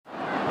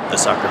The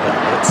Soccer Betting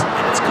Blitz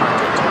and its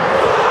content are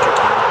for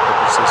entertainment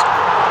purposes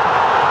only.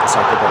 The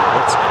Soccer Betting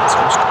Blitz and its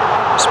host are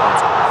not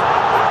responsible for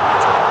any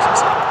individual losses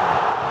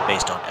incurred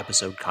based on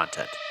episode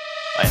content.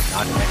 I am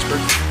not an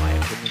expert, and my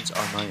opinions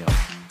are my own.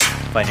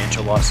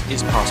 Financial loss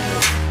is possible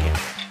in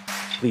gambling.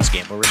 Please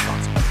gamble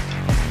responsibly.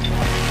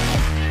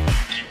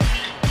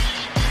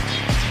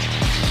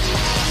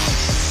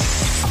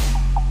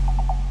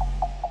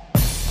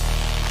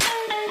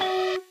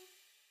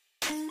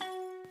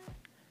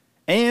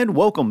 And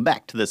welcome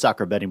back to the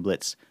Soccer Betting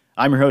Blitz.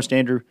 I'm your host,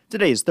 Andrew.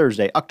 Today is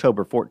Thursday,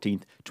 October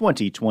 14th,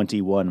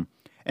 2021.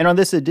 And on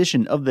this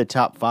edition of the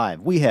Top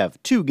 5, we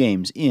have 2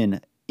 games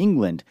in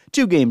England,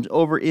 2 games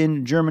over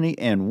in Germany,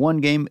 and 1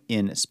 game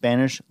in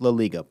Spanish La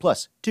Liga,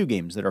 plus 2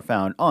 games that are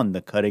found on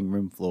the cutting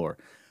room floor.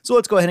 So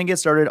let's go ahead and get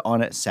started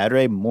on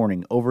Saturday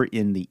morning over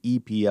in the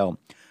EPL,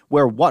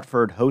 where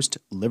Watford host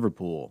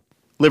Liverpool.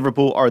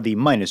 Liverpool are the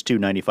minus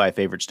 295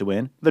 favorites to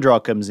win. The draw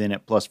comes in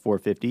at plus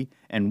 450,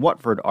 and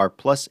Watford are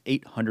plus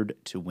 800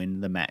 to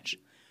win the match.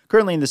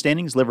 Currently in the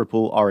standings,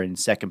 Liverpool are in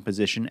second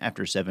position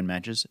after 7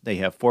 matches. They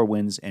have 4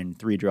 wins and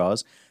 3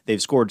 draws.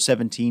 They've scored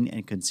 17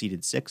 and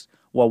conceded 6,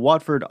 while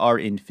Watford are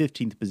in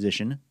 15th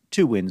position,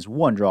 2 wins,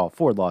 1 draw,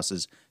 4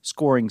 losses,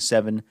 scoring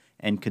 7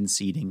 and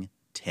conceding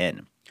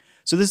 10.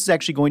 So this is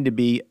actually going to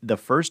be the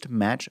first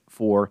match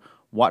for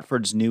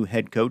Watford's new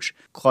head coach,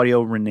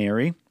 Claudio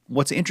Ranieri.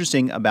 What's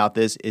interesting about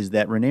this is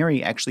that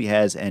Ranieri actually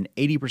has an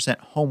 80%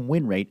 home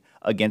win rate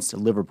against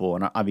Liverpool,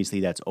 and obviously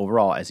that's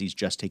overall as he's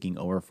just taking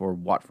over for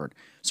Watford.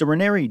 So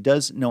Ranieri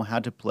does know how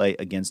to play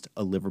against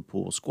a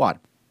Liverpool squad.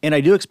 And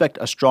I do expect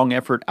a strong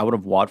effort out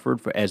of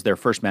Watford as their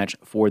first match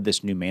for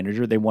this new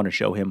manager. They want to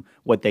show him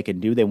what they can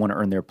do. They want to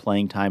earn their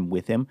playing time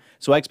with him.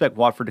 So I expect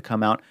Watford to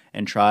come out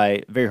and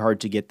try very hard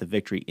to get the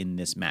victory in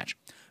this match.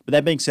 But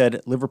that being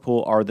said,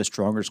 Liverpool are the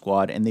stronger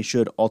squad, and they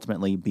should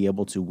ultimately be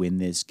able to win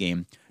this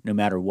game no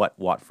matter what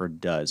Watford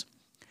does.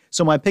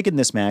 So my pick in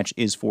this match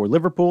is for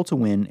Liverpool to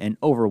win and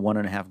over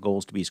 1.5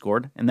 goals to be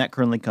scored, and that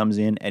currently comes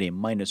in at a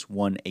minus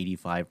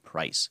 185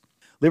 price.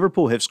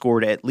 Liverpool have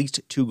scored at least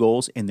 2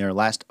 goals in their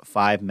last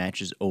 5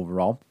 matches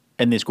overall,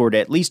 and they scored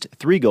at least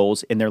 3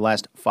 goals in their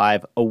last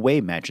 5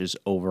 away matches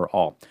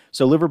overall.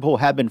 So Liverpool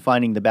have been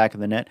finding the back of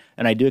the net,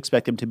 and I do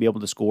expect them to be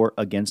able to score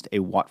against a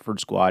Watford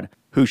squad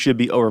who should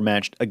be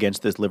overmatched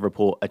against this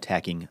Liverpool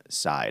attacking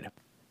side.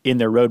 In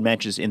their road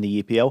matches in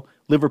the EPL,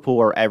 Liverpool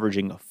are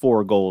averaging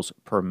 4 goals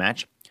per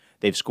match.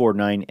 They've scored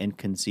 9 and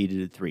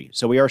conceded 3.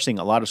 So we are seeing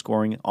a lot of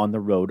scoring on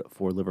the road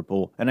for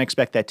Liverpool, and I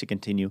expect that to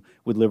continue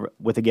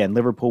with again,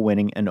 Liverpool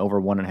winning and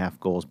over 1.5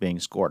 goals being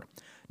scored.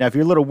 Now, if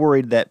you're a little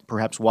worried that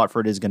perhaps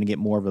Watford is going to get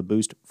more of a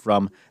boost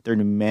from their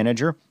new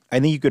manager, I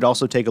think you could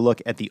also take a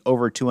look at the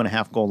over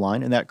 2.5 goal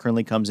line, and that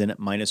currently comes in at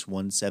minus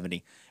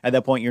 170. At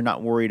that point, you're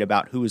not worried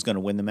about who is going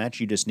to win the match.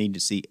 You just need to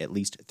see at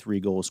least 3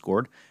 goals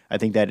scored. I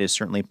think that is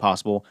certainly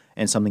possible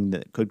and something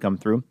that could come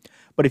through.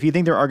 But if you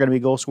think there are going to be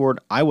goals scored,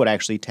 I would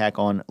actually tack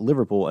on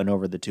Liverpool and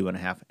over the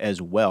 2.5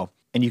 as well.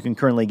 And you can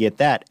currently get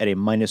that at a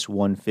minus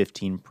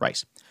 115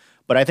 price.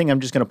 But I think I'm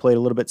just going to play it a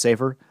little bit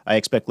safer. I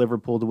expect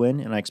Liverpool to win,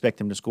 and I expect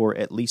them to score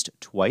at least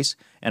twice.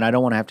 And I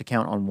don't want to have to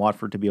count on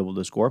Watford to be able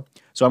to score.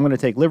 So I'm going to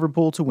take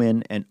Liverpool to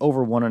win and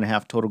over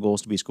 1.5 total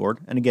goals to be scored.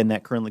 And again,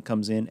 that currently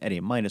comes in at a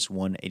minus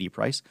 180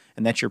 price.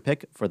 And that's your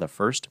pick for the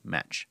first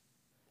match.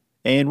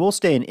 And we'll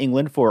stay in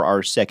England for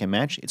our second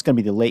match. It's going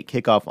to be the late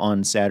kickoff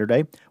on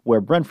Saturday, where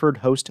Brentford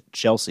host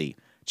Chelsea.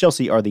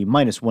 Chelsea are the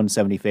minus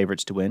 170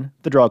 favorites to win.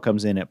 The draw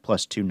comes in at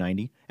plus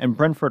 290, and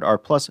Brentford are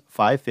plus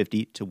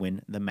 550 to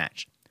win the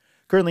match.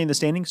 Currently in the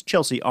standings,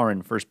 Chelsea are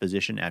in first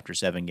position after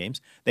 7 games.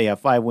 They have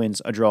 5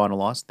 wins, a draw, and a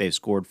loss. They've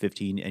scored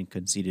 15 and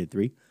conceded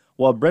 3,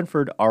 while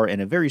Brentford are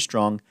in a very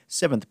strong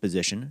 7th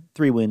position,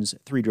 3 wins,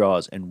 3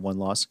 draws, and 1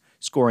 loss,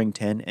 scoring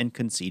 10 and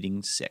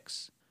conceding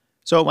 6.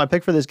 So my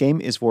pick for this game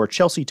is for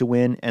Chelsea to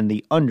win and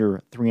the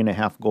under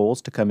 3.5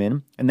 goals to come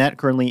in, and that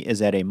currently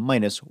is at a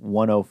minus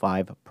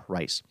 105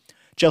 price.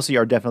 Chelsea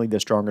are definitely the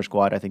stronger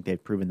squad. I think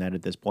they've proven that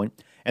at this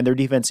point, and their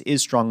defense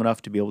is strong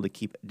enough to be able to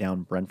keep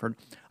down Brentford.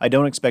 I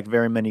don't expect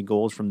very many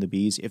goals from the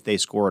Bees if they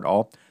score at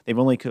all. They've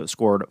only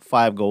scored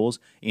 5 goals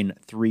in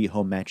 3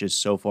 home matches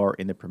so far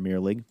in the Premier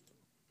League.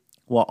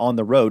 While on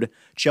the road,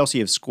 Chelsea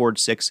have scored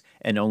 6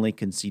 and only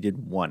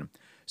conceded 1.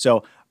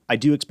 So I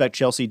do expect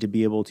Chelsea to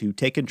be able to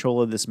take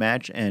control of this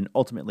match and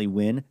ultimately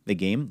win the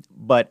game.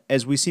 But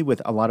as we see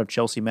with a lot of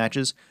Chelsea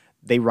matches,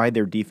 they ride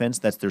their defense.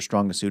 That's their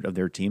strongest suit of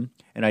their team.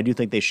 And I do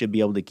think they should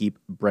be able to keep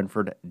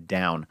Brentford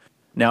down.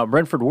 Now,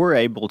 Brentford were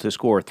able to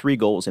score 3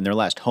 goals in their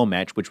last home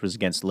match, which was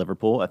against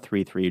Liverpool, a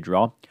 3-3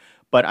 draw.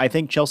 But I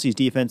think Chelsea's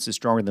defense is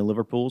stronger than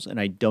Liverpool's, and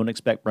I don't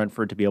expect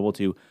Brentford to be able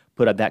to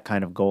put up that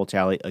kind of goal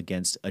tally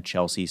against a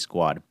Chelsea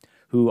squad,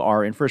 who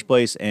are in first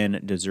place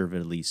and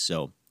deservedly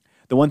so.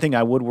 The one thing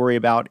I would worry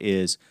about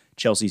is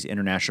Chelsea's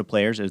international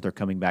players as they're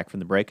coming back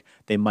from the break.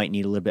 They might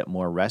need a little bit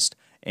more rest,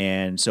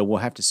 and so we'll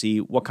have to see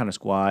what kind of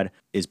squad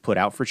is put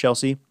out for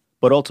Chelsea.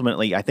 But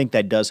ultimately, I think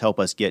that does help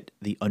us get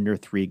the under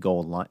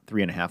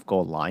 3.5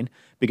 goal line,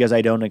 because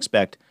I don't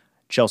expect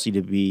Chelsea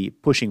to be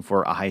pushing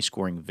for a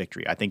high-scoring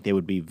victory. I think they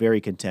would be very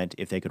content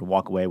if they could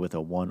walk away with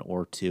a 1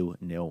 or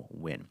 2-0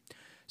 win.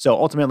 So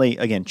ultimately,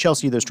 again,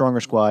 Chelsea, the stronger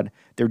squad,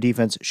 their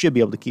defense should be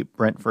able to keep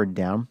Brentford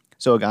down.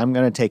 So I'm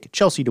going to take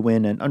Chelsea to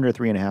win and under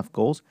 3.5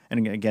 goals.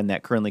 And again,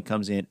 that currently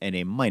comes in at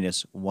a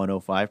minus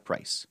 105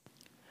 price.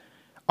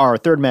 Our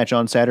third match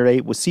on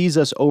Saturday sees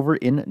us over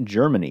in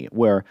Germany,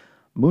 where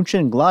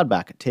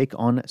Mönchengladbach take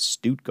on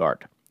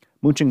Stuttgart.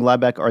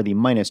 Mönchengladbach are the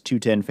minus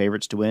 210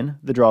 favorites to win.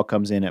 The draw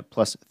comes in at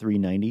plus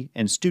 390,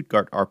 and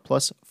Stuttgart are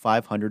plus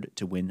 500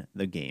 to win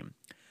the game.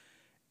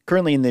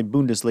 Currently in the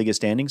Bundesliga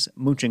standings,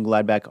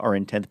 Mönchengladbach are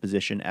in 10th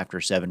position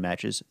after 7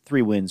 matches,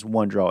 3 wins,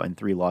 1 draw, and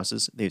 3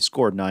 losses. They've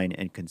scored 9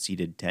 and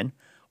conceded 10,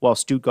 while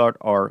Stuttgart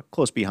are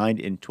close behind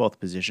in 12th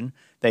position.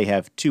 They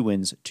have 2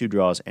 wins, 2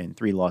 draws, and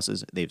 3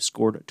 losses. They've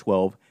scored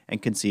 12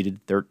 and conceded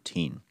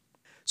 13.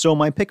 So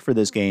my pick for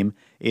this game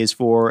is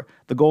for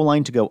the goal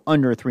line to go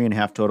under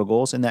 3.5 total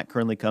goals, and that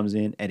currently comes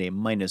in at a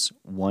minus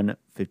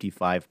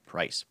 155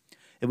 price.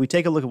 If we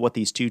take a look at what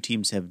these two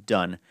teams have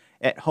done,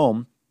 at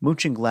home,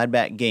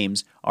 Mönchengladbach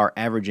games are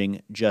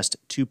averaging just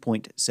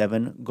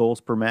 2.7 goals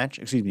per match.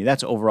 Excuse me,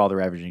 that's overall they're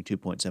averaging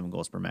 2.7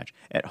 goals per match.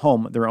 At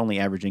home, they're only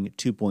averaging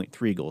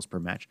 2.3 goals per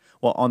match,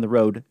 while on the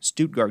road,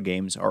 Stuttgart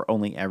games are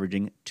only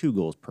averaging 2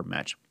 goals per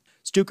match.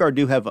 Stuttgart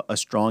do have a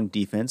strong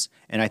defense,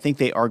 and I think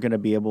they are going to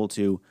be able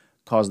to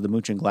cause the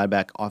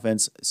Mönchengladbach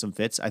offense some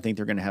fits. I think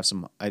they're going to have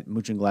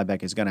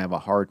Mönchengladbach is going to have a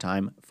hard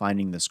time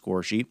finding the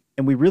score sheet.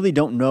 And we really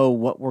don't know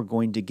what we're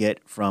going to get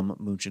from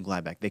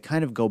Mönchengladbach. They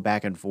kind of go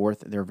back and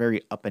forth. They're a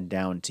very up and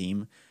down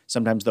team.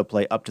 Sometimes they'll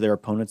play up to their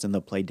opponents and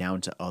they'll play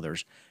down to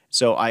others.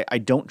 So I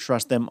don't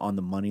trust them on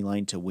the money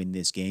line to win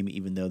this game,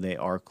 even though they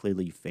are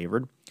clearly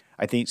favored.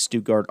 I think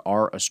Stuttgart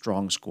are a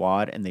strong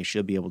squad, and they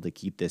should be able to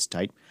keep this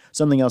tight.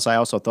 Something else I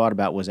also thought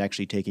about was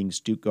actually taking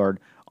Stuttgart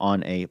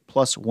on a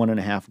plus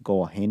 1.5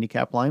 goal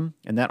handicap line,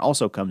 and that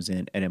also comes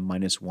in at a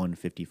minus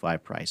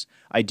 155 price.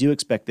 I do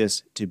expect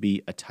this to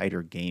be a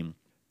tighter game.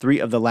 3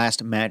 of the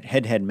last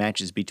head-to-head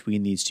matches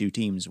between these two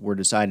teams were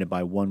decided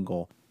by 1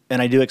 goal,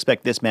 and I do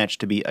expect this match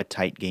to be a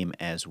tight game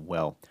as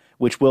well,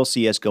 which will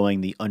see us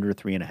going the under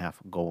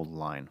 3.5 goal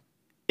line.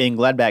 In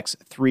Gladbach's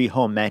 3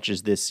 home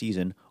matches this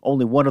season,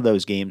 only 1 of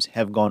those games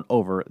have gone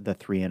over the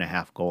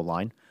 3.5 goal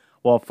line,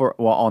 while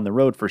on the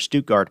road for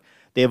Stuttgart,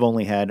 they have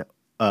only had,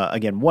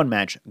 1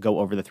 match go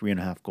over the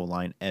 3.5 goal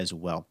line as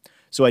well.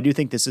 So I do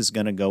think this is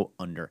going to go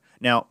under.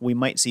 Now, we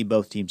might see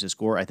both teams to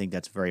score. I think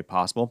that's very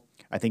possible.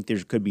 I think there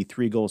could be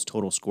 3 goals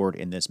total scored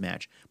in this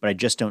match, but I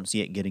just don't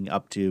see it getting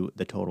up to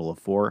the total of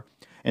 4.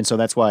 And so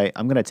that's why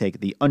I'm going to take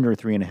the under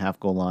 3.5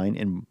 goal line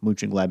in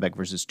Mönchengladbach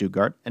versus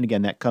Stuttgart. And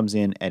again, that comes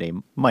in at a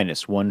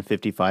minus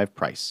 155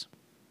 price.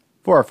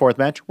 For our 4th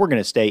match, we're going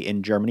to stay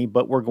in Germany,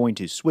 but we're going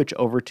to switch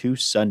over to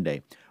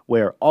Sunday,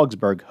 where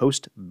Augsburg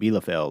host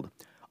Bielefeld.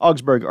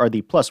 Augsburg are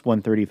the plus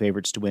 130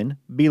 favorites to win.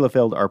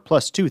 Bielefeld are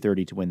plus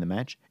 230 to win the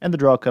match, and the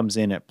draw comes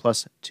in at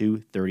plus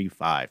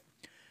 235.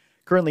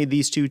 Currently,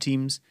 these two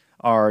teams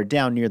are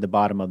down near the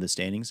bottom of the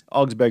standings.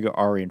 Augsburg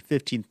are in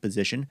 15th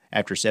position.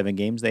 After 7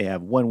 games, they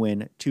have 1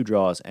 win, 2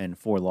 draws, and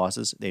 4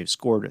 losses. They've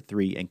scored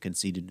 3 and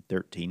conceded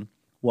 13.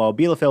 While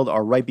Bielefeld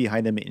are right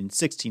behind them in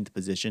 16th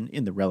position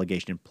in the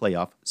relegation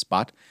playoff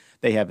spot.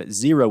 They have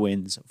 0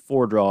 wins,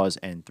 4 draws,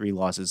 and 3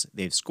 losses.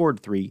 They've scored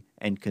 3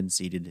 and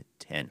conceded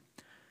 10.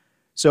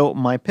 So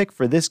my pick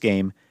for this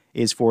game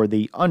is for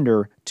the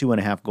under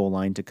 2.5 goal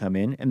line to come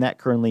in, and that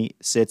currently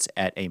sits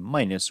at a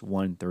minus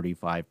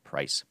 135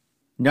 price.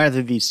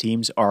 Neither of these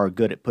teams are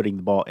good at putting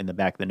the ball in the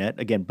back of the net.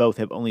 Again, both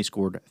have only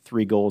scored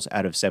 3 goals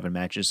out of 7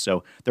 matches,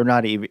 so they're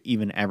not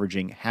even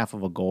averaging half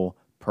of a goal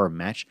per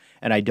match,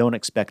 and I don't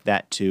expect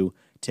that to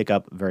tick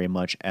up very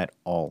much at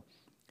all.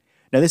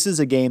 Now, this is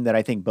a game that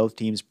I think both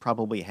teams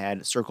probably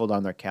had circled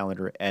on their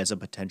calendar as a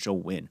potential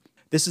win.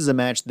 This is a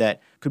match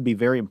that could be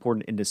very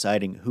important in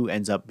deciding who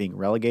ends up being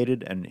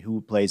relegated and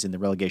who plays in the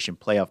relegation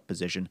playoff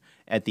position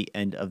at the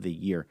end of the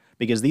year.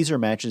 Because these are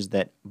matches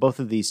that both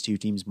of these two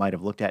teams might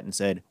have looked at and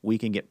said, we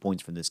can get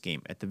points from this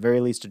game. At the very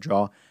least a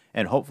draw,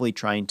 and hopefully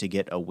trying to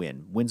get a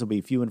win. Wins will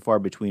be few and far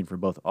between for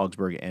both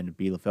Augsburg and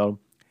Bielefeld,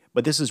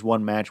 but this is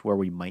one match where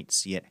we might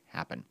see it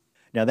happen.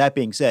 Now, that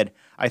being said,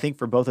 I think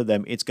for both of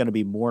them, it's going to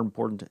be more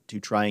important to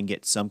try and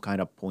get some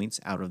kind of points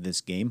out of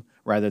this game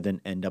rather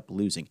than end up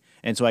losing.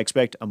 And so I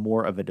expect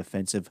more of a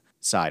defensive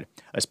side,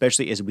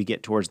 especially as we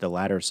get towards the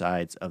latter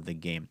sides of the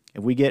game.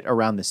 If we get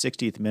around the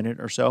 60th minute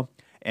or so,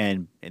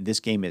 and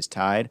this game is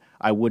tied,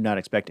 I would not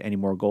expect any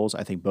more goals.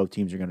 I think both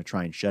teams are going to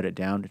try and shut it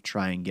down to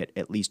try and get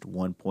at least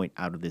 1 point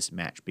out of this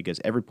match, because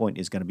every point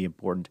is going to be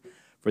important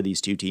for these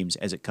two teams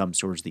as it comes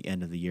towards the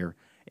end of the year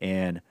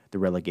and the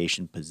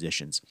relegation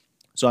positions.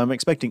 So I'm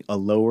expecting a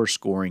lower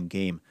scoring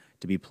game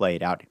to be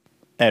played out.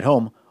 At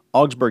home,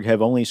 Augsburg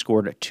have only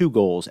scored 2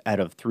 goals out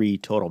of 3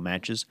 total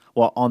matches,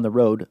 while on the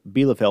road,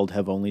 Bielefeld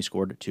have only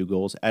scored 2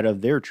 goals out of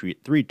their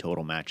 3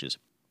 total matches.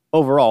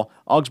 Overall,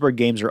 Augsburg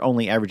games are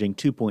only averaging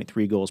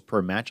 2.3 goals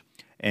per match,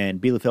 and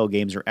Bielefeld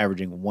games are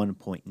averaging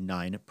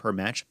 1.9 per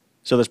match.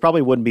 So this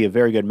probably wouldn't be a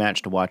very good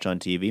match to watch on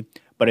TV,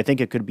 but I think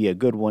it could be a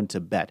good one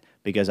to bet,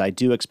 because I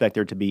do expect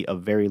there to be a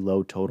very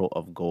low total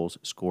of goals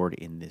scored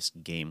in this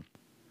game.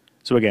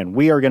 So again,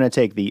 we are going to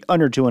take the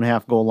under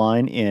 2.5 goal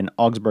line in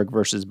Augsburg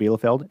versus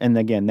Bielefeld. And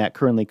again, that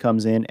currently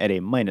comes in at a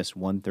minus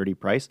 130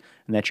 price.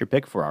 And that's your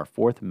pick for our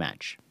fourth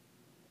match.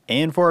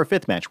 And for our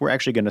fifth match, we're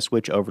actually going to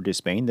switch over to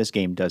Spain. This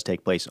game does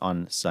take place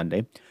on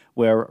Sunday,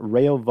 where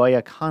Rayo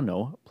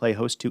Vallecano play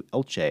host to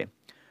Elche.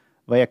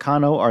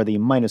 Vallecano are the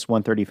minus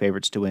 130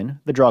 favorites to win.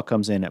 The draw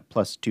comes in at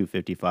plus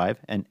 255,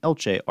 and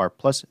Elche are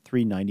plus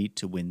 390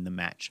 to win the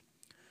match.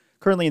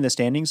 Currently in the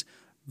standings,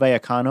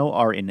 Vallecano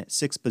are in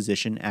 6th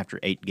position after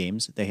 8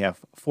 games. They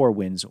have 4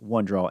 wins,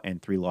 1 draw,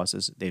 and 3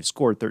 losses. They've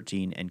scored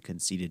 13 and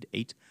conceded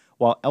 8.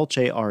 While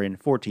Elche are in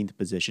 14th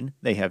position.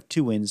 They have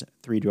 2 wins,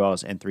 3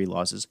 draws, and 3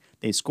 losses.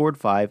 They scored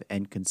 5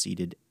 and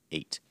conceded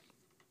 8.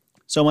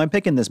 So my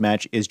pick in this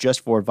match is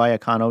just for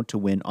Vallecano to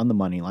win on the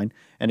money line.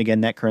 And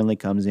again, that currently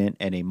comes in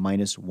at a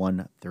minus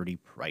 130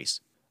 price.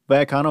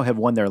 Vallecano have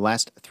won their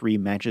last 3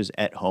 matches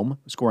at home,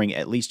 scoring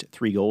at least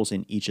 3 goals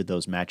in each of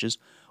those matches,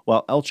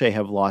 while Elche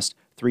have lost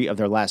 3 of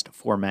their last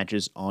 4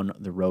 matches on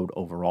the road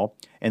overall,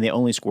 and they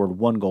only scored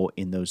 1 goal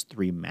in those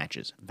 3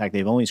 matches. In fact,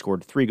 they've only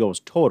scored 3 goals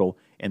total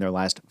in their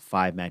last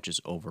 5 matches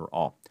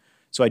overall.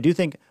 So I do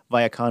think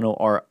Vallecano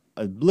are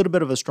a little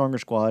bit of a stronger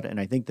squad, and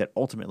I think that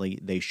ultimately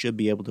they should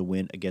be able to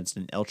win against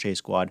an Elche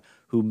squad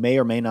who may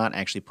or may not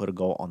actually put a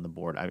goal on the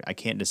board. I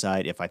can't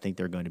decide if I think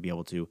they're going to be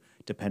able to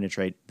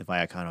penetrate the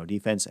Vallecano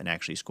defense and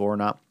actually score or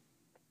not.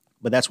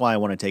 But that's why I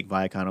want to take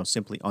Vallecano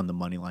simply on the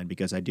money line,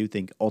 because I do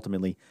think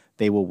ultimately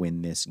they will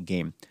win this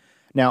game.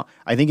 Now,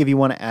 I think if you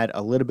want to add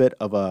a little bit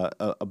of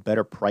a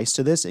better price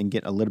to this and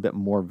get a little bit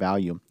more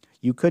value,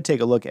 you could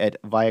take a look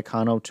at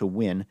Vallecano to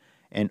win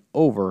and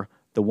over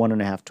the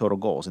 1.5 total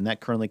goals, and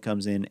that currently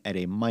comes in at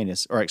a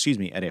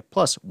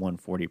plus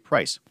 140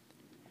 price.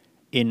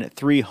 In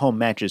 3 home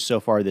matches so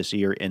far this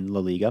year in La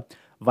Liga,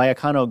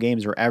 Vallecano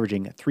games are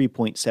averaging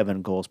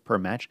 3.7 goals per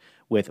match,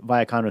 with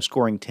Vallecano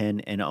scoring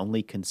 10 and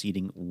only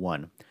conceding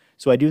 1.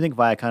 So I do think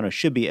Vallecano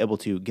should be able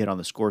to get on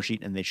the score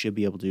sheet, and they should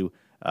be able to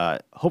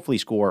hopefully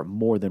score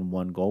more than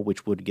 1 goal,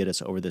 which would get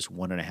us over this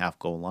 1.5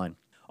 goal line.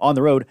 On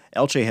the road,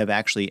 Elche have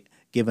actually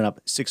given up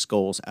 6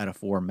 goals out of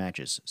 4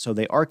 matches. So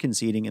they are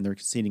conceding, and they're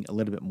conceding a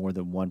little bit more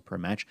than 1 per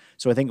match.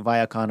 So I think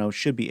Vallecano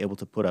should be able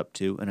to put up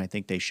 2, and I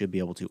think they should be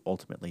able to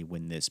ultimately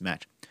win this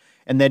match.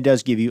 And that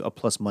does give you a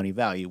plus money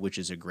value, which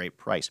is a great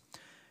price.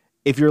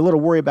 If you're a little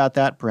worried about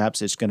that, perhaps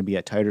it's going to be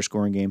a tighter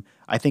scoring game.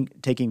 I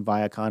think taking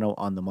Vallecano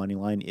on the money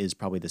line is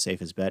probably the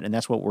safest bet, and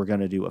that's what we're going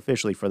to do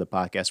officially for the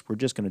podcast. We're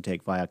just going to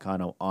take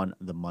Vallecano on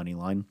the money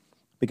line,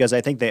 because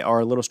I think they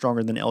are a little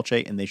stronger than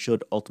Elche, and they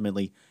should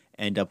ultimately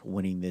end up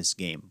winning this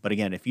game. But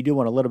again, if you do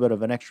want a little bit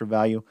of an extra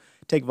value,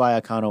 take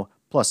Vallecano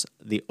plus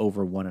the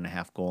over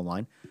 1.5 goal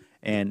line,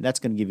 and that's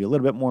going to give you a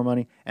little bit more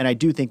money, and I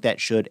do think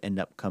that should end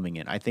up coming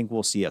in. I think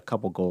we'll see a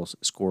couple goals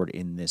scored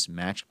in this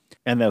match,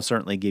 and they'll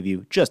certainly give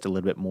you just a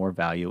little bit more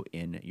value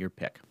in your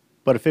pick.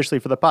 But officially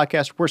for the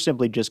podcast, we're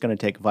simply just going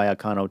to take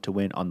Vallecano to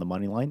win on the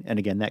money line, and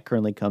again, that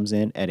currently comes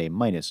in at a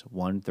minus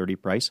 130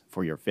 price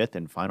for your 5th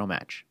and final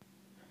match.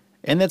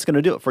 And that's going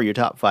to do it for your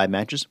top 5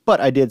 matches.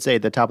 But I did say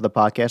at the top of the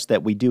podcast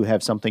that we do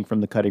have something from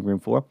the cutting room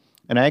floor.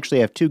 And I actually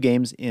have 2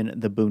 games in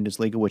the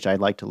Bundesliga, which I'd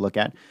like to look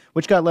at,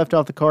 which got left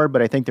off the card,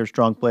 but I think they're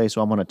strong play,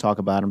 so I'm going to talk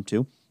about them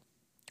too.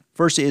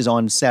 First is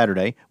on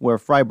Saturday, where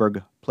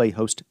Freiburg play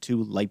host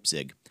to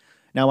Leipzig.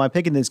 Now, my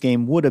pick in this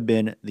game would have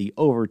been the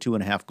over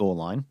 2.5 goal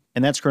line,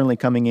 and that's currently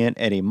coming in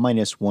at a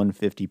minus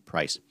 150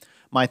 price.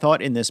 My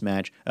thought in this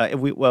match, if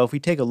we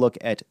take a look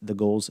at the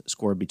goals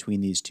scored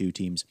between these 2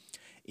 teams,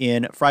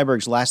 in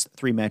Freiburg's last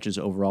 3 matches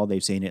overall,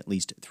 they've seen at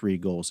least 3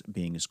 goals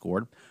being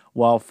scored,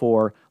 while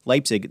for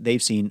Leipzig,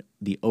 they've seen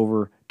the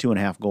over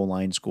 2.5 goal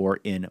line score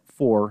in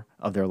 4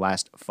 of their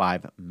last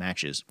 5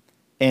 matches.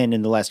 And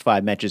in the last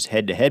 5 matches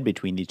head-to-head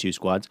between these 2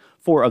 squads,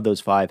 4 of those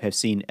 5 have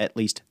seen at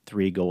least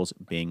 3 goals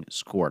being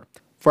scored.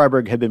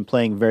 Freiburg have been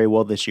playing very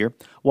well this year,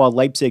 while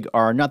Leipzig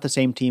are not the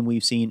same team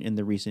we've seen in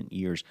the recent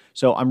years.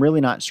 So I'm really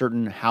not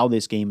certain how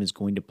this game is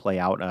going to play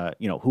out.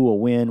 Who will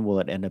win? Will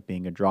it end up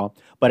being a draw?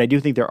 But I do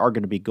think there are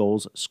going to be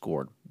goals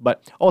scored.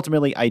 But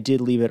ultimately, I did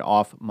leave it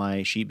off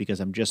my sheet because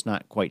I'm just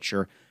not quite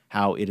sure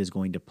how it is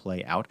going to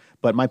play out.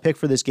 But my pick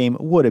for this game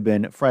would have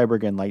been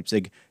Freiburg and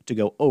Leipzig to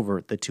go over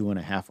the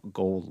 2.5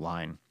 goal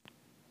line.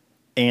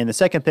 And the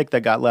second pick that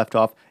got left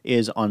off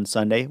is on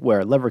Sunday,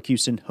 where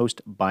Leverkusen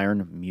host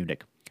Bayern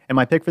Munich. And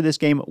my pick for this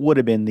game would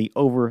have been the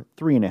over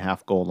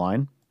 3.5 goal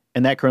line,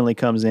 and that currently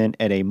comes in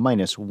at a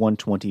minus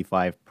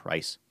 125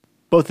 price.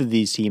 Both of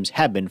these teams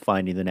have been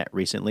finding the net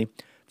recently.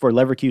 For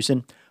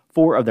Leverkusen,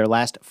 4 of their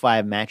last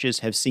 5 matches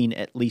have seen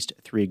at least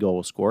 3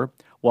 goals scored,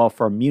 while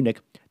for Munich,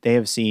 they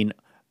have seen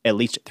at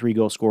least 3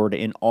 goals scored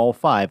in all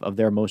 5 of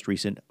their most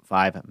recent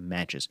 5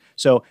 matches.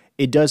 So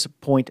it does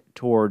point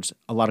towards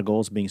a lot of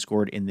goals being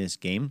scored in this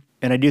game,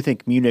 and I do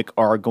think Munich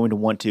are going to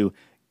want to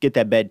get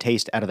that bad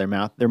taste out of their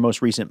mouth. Their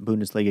most recent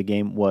Bundesliga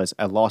game was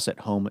a loss at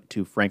home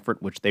to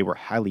Frankfurt, which they were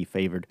highly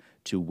favored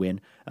to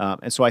win.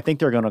 And so I think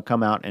they're going to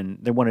come out and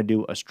they want to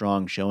do a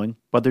strong showing.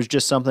 But there's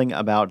just something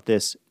about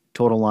this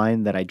total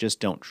line that I just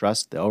don't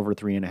trust, the over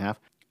 3.5.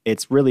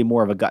 It's really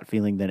more of a gut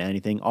feeling than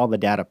anything. All the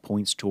data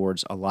points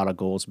towards a lot of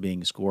goals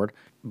being scored,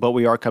 but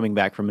we are coming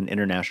back from an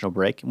international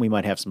break, and we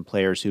might have some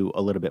players who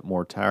a little bit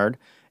more tired.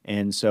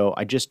 And so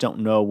I just don't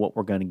know what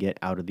we're going to get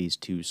out of these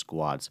two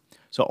squads.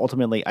 So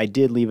ultimately, I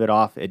did leave it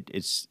off.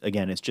 It's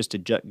just a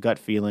gut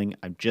feeling.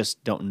 I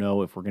just don't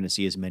know if we're going to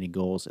see as many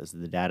goals as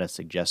the data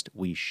suggest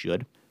we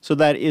should. So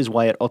that is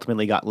why it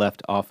ultimately got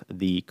left off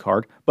the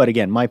card. But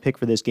again, my pick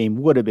for this game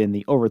would have been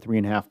the over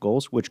 3.5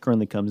 goals, which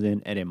currently comes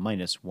in at a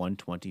minus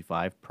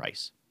 125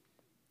 price.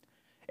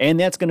 And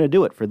that's going to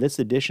do it for this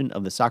edition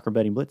of the Soccer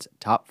Betting Blitz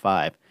Top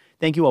 5.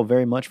 Thank you all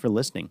very much for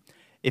listening.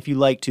 If you'd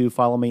like to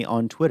follow me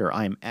on Twitter,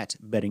 I am at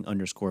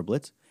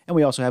betting_blitz. And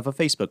we also have a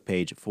Facebook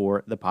page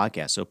for the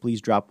podcast. So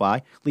please drop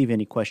by, leave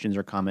any questions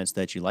or comments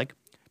that you like.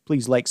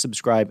 Please like,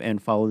 subscribe,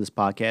 and follow this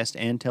podcast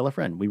and tell a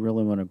friend. We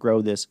really want to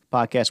grow this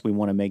podcast. We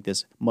want to make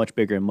this much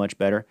bigger and much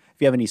better.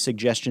 If you have any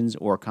suggestions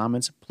or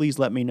comments, please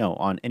let me know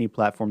on any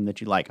platform that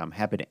you like. I'm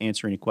happy to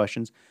answer any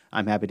questions.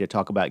 I'm happy to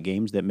talk about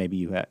games that maybe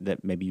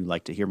you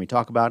like to hear me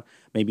talk about,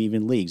 maybe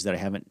even leagues that I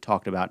haven't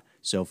talked about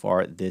so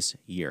far this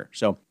year.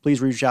 So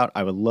please reach out.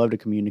 I would love to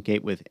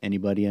communicate with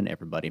anybody and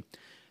everybody.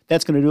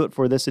 That's going to do it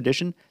for this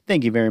edition.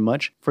 Thank you very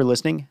much for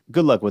listening.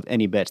 Good luck with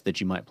any bets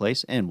that you might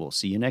place, and we'll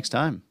see you next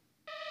time.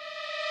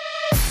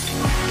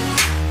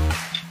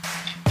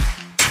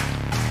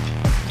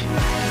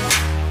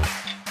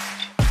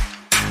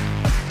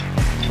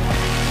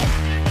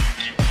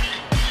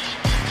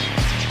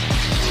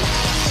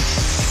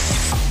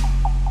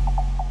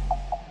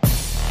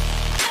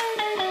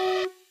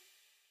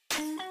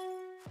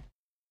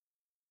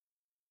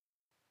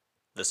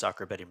 The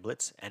Soccer Betting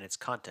Blitz and its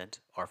content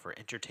are for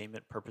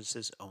entertainment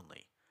purposes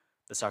only.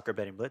 The Soccer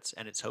Betting Blitz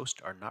and its host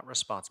are not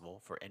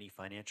responsible for any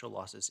financial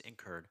losses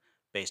incurred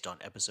based on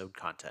episode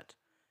content.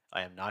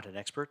 I am not an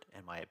expert,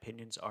 and my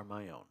opinions are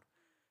my own.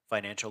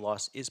 Financial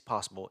loss is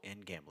possible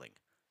in gambling.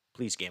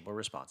 Please gamble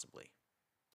responsibly.